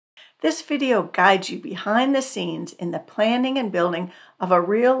This video guides you behind the scenes in the planning and building of a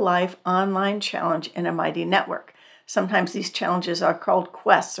real-life online challenge in a Mighty network. Sometimes these challenges are called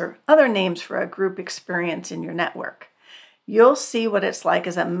quests or other names for a group experience in your network. You'll see what it's like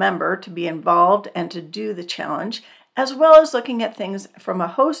as a member to be involved and to do the challenge, as well as looking at things from a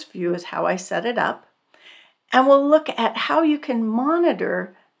host view as how I set it up. And we'll look at how you can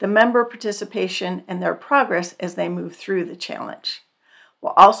monitor the member participation and their progress as they move through the challenge.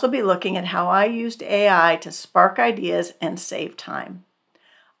 We'll also be looking at how I used AI to spark ideas and save time.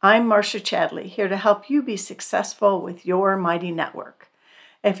 I'm Marcia here to help you be successful with your Mighty network.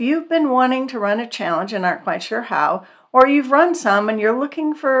 If you've been wanting to run a challenge and aren't quite sure how, or you've run some and you're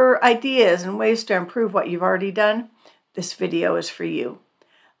looking for ideas and ways to improve what you've already done, this video is for you.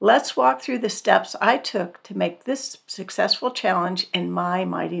 Let's walk through the steps I took to make this successful challenge in my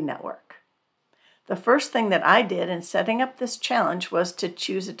Mighty network. The first thing that I did in setting up this challenge was to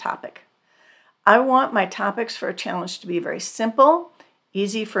choose a topic. I want my topics for a challenge to be very simple,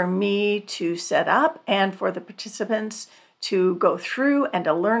 easy for me to set up, and for the participants to go through and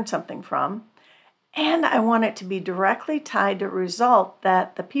to learn something from. And I want it to be directly tied to a result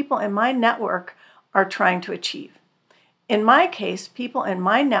that the people in my network are trying to achieve. In my case, people in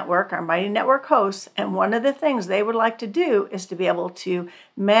my network are Mighty Network hosts, and one of the things they would like to do is to be able to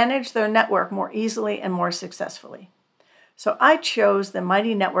manage their network more easily and more successfully. So I chose the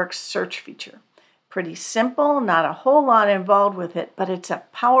Mighty Network search feature. Pretty simple, not a whole lot involved with it, but it's a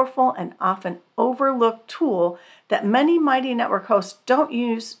powerful and often overlooked tool that many Mighty Network hosts don't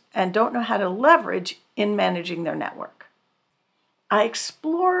use and don't know how to leverage in managing their network. I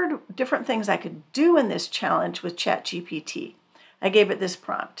explored different things I could do in this challenge with ChatGPT. I gave it this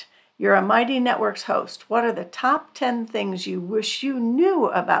prompt. You're a Mighty Networks host. What are the top 10 things you wish you knew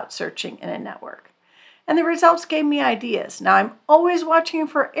about searching in a network? And the results gave me ideas. Now I'm always watching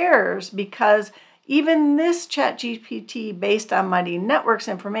for errors because even this ChatGPT based on Mighty Networks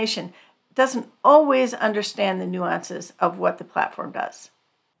information doesn't always understand the nuances of what the platform does.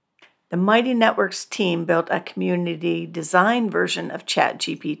 The Mighty Networks team built a community design version of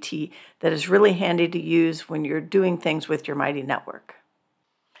ChatGPT that is really handy to use when you're doing things with your Mighty network.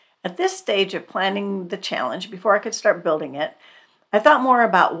 At this stage of planning the challenge, before I could start building it, I thought more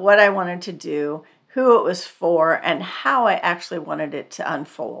about what I wanted to do, who it was for, and how I actually wanted it to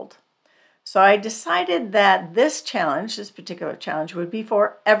unfold. So I decided that this particular challenge, would be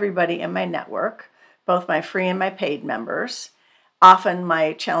for everybody in my network, both my free and my paid members. Often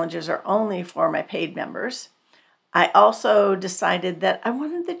my challenges are only for my paid members. I also decided that I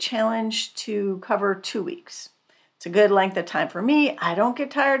wanted the challenge to cover 2 weeks. It's a good length of time for me. I don't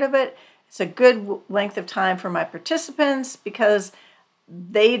get tired of it. It's a good length of time for my participants because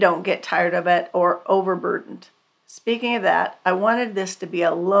they don't get tired of it or overburdened. Speaking of that, I wanted this to be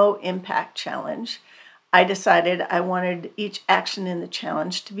a low impact challenge. I decided I wanted each action in the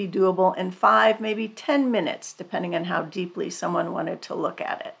challenge to be doable in 5, maybe 10 minutes, depending on how deeply someone wanted to look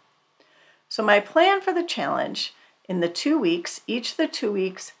at it. So my plan for the challenge in the 2 weeks, each of the 2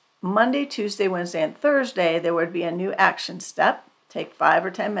 weeks, Monday, Tuesday, Wednesday, and Thursday, there would be a new action step, take 5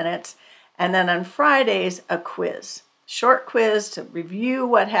 or 10 minutes, and then on Fridays, a quiz. Short quiz to review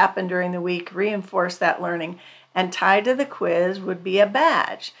what happened during the week, reinforce that learning, and tied to the quiz would be a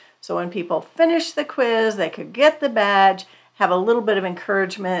badge. So when people finish the quiz, they could get the badge, have a little bit of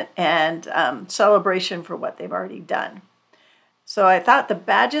encouragement and celebration for what they've already done. So I thought the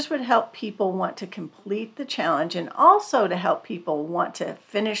badges would help people want to complete the challenge and also to help people want to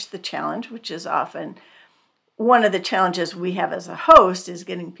finish the challenge, which is often one of the challenges we have as a host, is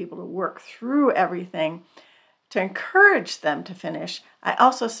getting people to work through everything. To encourage them to finish, I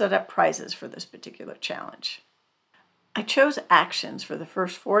also set up prizes for this particular challenge. I chose actions for the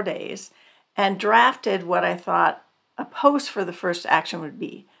first 4 days and drafted what I thought a post for the first action would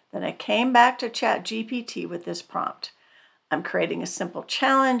be. Then I came back to ChatGPT with this prompt. I'm creating a simple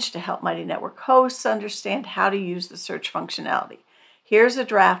challenge to help Mighty Network hosts understand how to use the search functionality. Here's a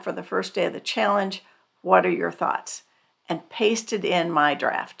draft for the first day of the challenge. What are your thoughts? And pasted in my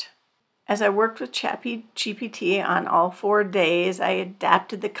draft. As I worked with ChatGPT on all 4 days, I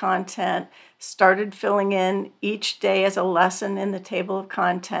adapted the content, started filling in each day as a lesson in the table of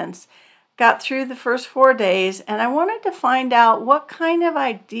contents, got through the first 4 days, and I wanted to find out what kind of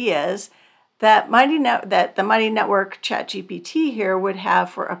ideas that the Mighty Network ChatGPT here would have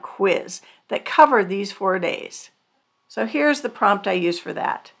for a quiz that covered these 4 days. So here's the prompt I used for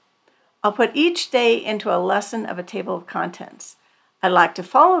that. I'll put each day into a lesson of a table of contents. I'd like to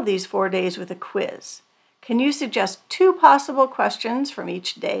follow these 4 days with a quiz. Can you suggest 2 possible questions from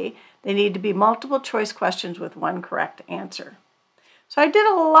each day? They need to be multiple choice questions with 1 correct answer. So I did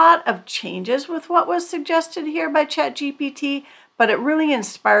a lot of changes with what was suggested here by ChatGPT, but it really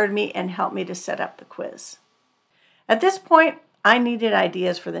inspired me and helped me to set up the quiz. At this point, I needed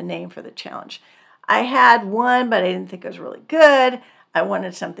ideas for the name for the challenge. I had one, but I didn't think it was really good. I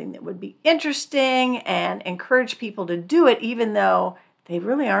wanted something that would be interesting and encourage people to do it, even though they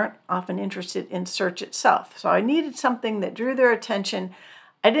really aren't often interested in search itself. So I needed something that drew their attention.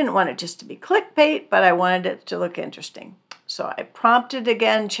 I didn't want it just to be clickbait, but I wanted it to look interesting. So I prompted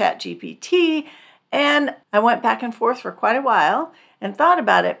again ChatGPT, and I went back and forth for quite a while and thought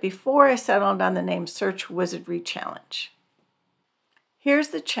about it before I settled on the name Search Wizardry Challenge. Here's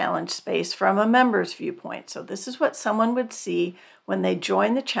the challenge space from a member's viewpoint. So this is what someone would see when they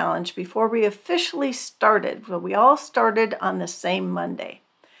joined the challenge before we officially started. Well, we all started on the same Monday.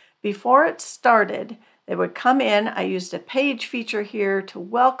 Before it started, they would come in. I used a page feature here to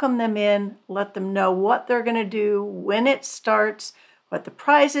welcome them in, let them know what they're going to do, when it starts, what the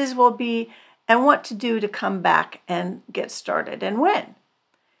prizes will be, and what to do to come back and get started and win.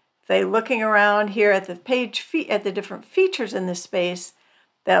 If they're looking around here at the page at the different features in this space,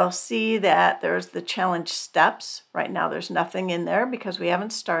 they'll see that there's the challenge steps. Right now there's nothing in there because we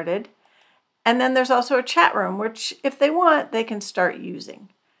haven't started. And then there's also a chat room, which if they want, they can start using.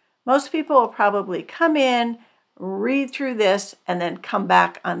 Most people will probably come in, read through this, and then come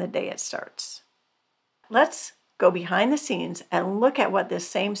back on the day it starts. Let's go behind the scenes and look at what this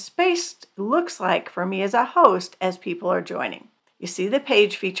same space looks like for me as a host as people are joining. You see the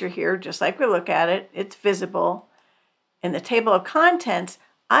page feature here, just like we look at it. It's visible. In the table of contents,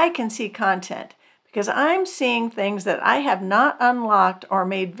 I can see content because I'm seeing things that I have not unlocked or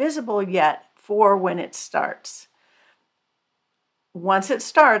made visible yet for when it starts. Once it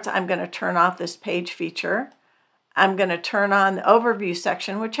starts, I'm going to turn off this page feature. I'm going to turn on the overview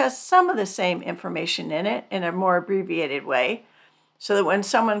section, which has some of the same information in it in a more abbreviated way, so that when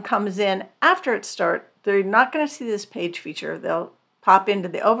someone comes in after it starts, they're not going to see this page feature. They'll pop into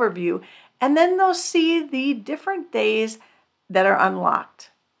the overview, and then they'll see the different days that are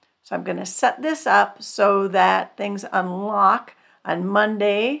unlocked. So I'm going to set this up so that things unlock on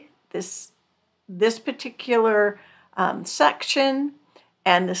Monday, this particular section,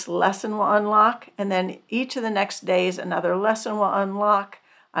 and this lesson will unlock, and then each of the next days another lesson will unlock.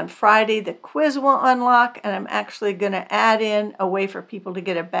 On Friday the quiz will unlock, and I'm actually going to add in a way for people to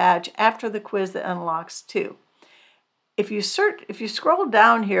get a badge after the quiz that unlocks too. If you scroll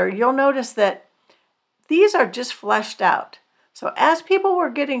down here, you'll notice that these are just fleshed out. So as people were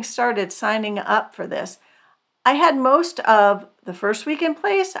getting started signing up for this, I had most of the first week in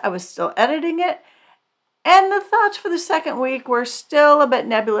place. I was still editing it. And the thoughts for the second week were still a bit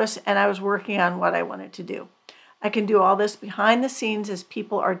nebulous, and I was working on what I wanted to do. I can do all this behind the scenes as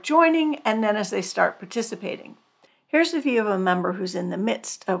people are joining and then as they start participating. Here's the view of a member who's in the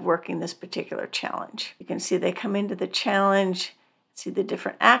midst of working this particular challenge. You can see they come into the challenge, see the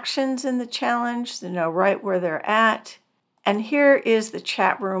different actions in the challenge, they know right where they're at. And here is the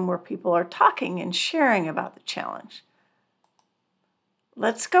chat room where people are talking and sharing about the challenge.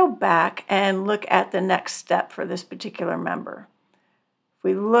 Let's go back and look at the next step for this particular member. If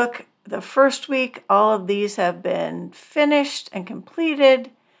we look the first week, all of these have been finished and completed.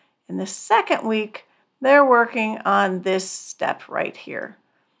 In the second week, they're working on this step right here.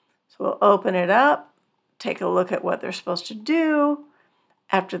 So we'll open it up, take a look at what they're supposed to do.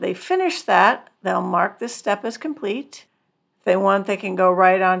 After they finish that, they'll mark this step as complete. If they want, they can go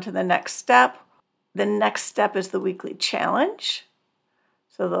right on to the next step. The next step is the weekly challenge.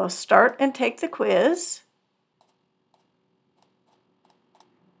 So they'll start and take the quiz.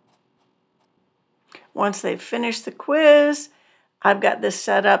 Once they've finished the quiz, I've got this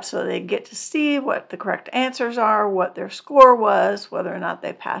set up so they get to see what the correct answers are, what their score was, whether or not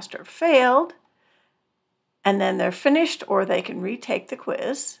they passed or failed. And then they're finished, or they can retake the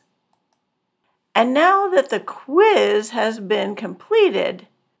quiz. And now that the quiz has been completed,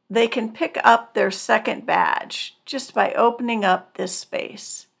 they can pick up their second badge just by opening up this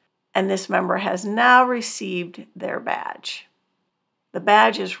space. And this member has now received their badge. The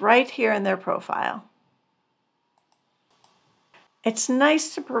badge is right here in their profile. It's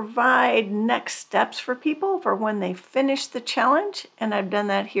nice to provide next steps for people for when they finish the challenge, and I've done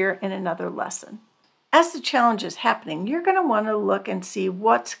that here in another lesson. As the challenge is happening, you're going to want to look and see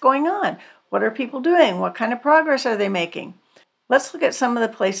what's going on. What are people doing? What kind of progress are they making? Let's look at some of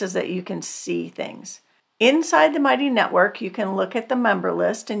the places that you can see things. Inside the Mighty Network, you can look at the member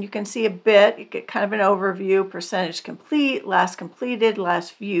list and you can see a bit. You get kind of an overview, percentage complete, last completed,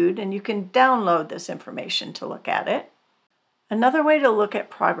 last viewed, and you can download this information to look at it. Another way to look at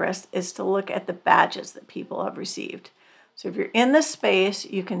progress is to look at the badges that people have received. So if you're in the space,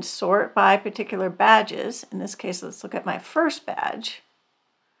 you can sort by particular badges. In this case, let's look at my first badge.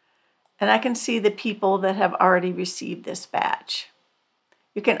 And I can see the people that have already received this badge.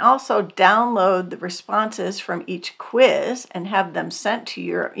 You can also download the responses from each quiz and have them sent to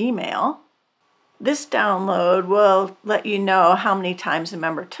your email. This download will let you know how many times a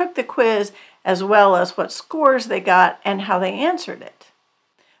member took the quiz, as well as what scores they got and how they answered it.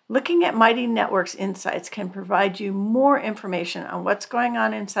 Looking at Mighty Network's insights can provide you more information on what's going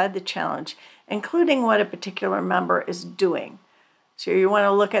on inside the challenge, including what a particular member is doing. So you want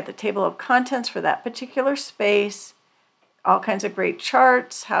to look at the table of contents for that particular space, all kinds of great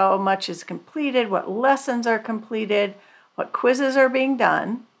charts, how much is completed, what lessons are completed, what quizzes are being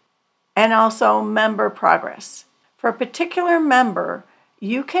done, and also member progress. For a particular member,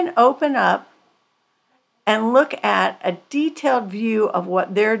 you can open up and look at a detailed view of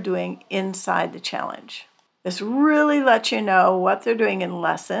what they're doing inside the challenge. This really lets you know what they're doing in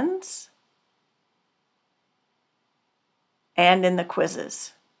lessons and in the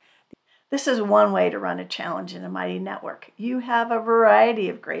quizzes. This is one way to run a challenge in a Mighty Network. You have a variety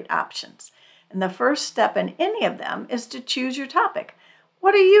of great options, and the first step in any of them is to choose your topic.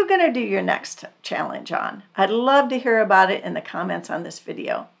 What are you going to do your next challenge on? I'd love to hear about it in the comments on this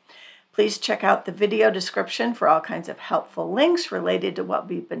video. Please check out the video description for all kinds of helpful links related to what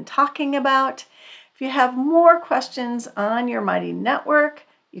we've been talking about. If you have more questions on your Mighty Network,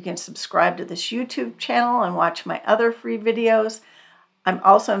 you can subscribe to this YouTube channel and watch my other free videos. I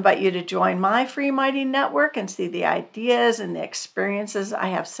also invite you to join my free Mighty Network and see the ideas and the experiences I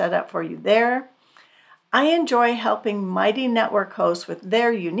have set up for you there. I enjoy helping Mighty Network hosts with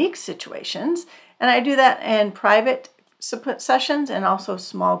their unique situations, and I do that in private sessions and also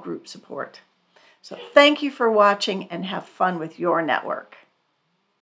small group support. So thank you for watching and have fun with your network.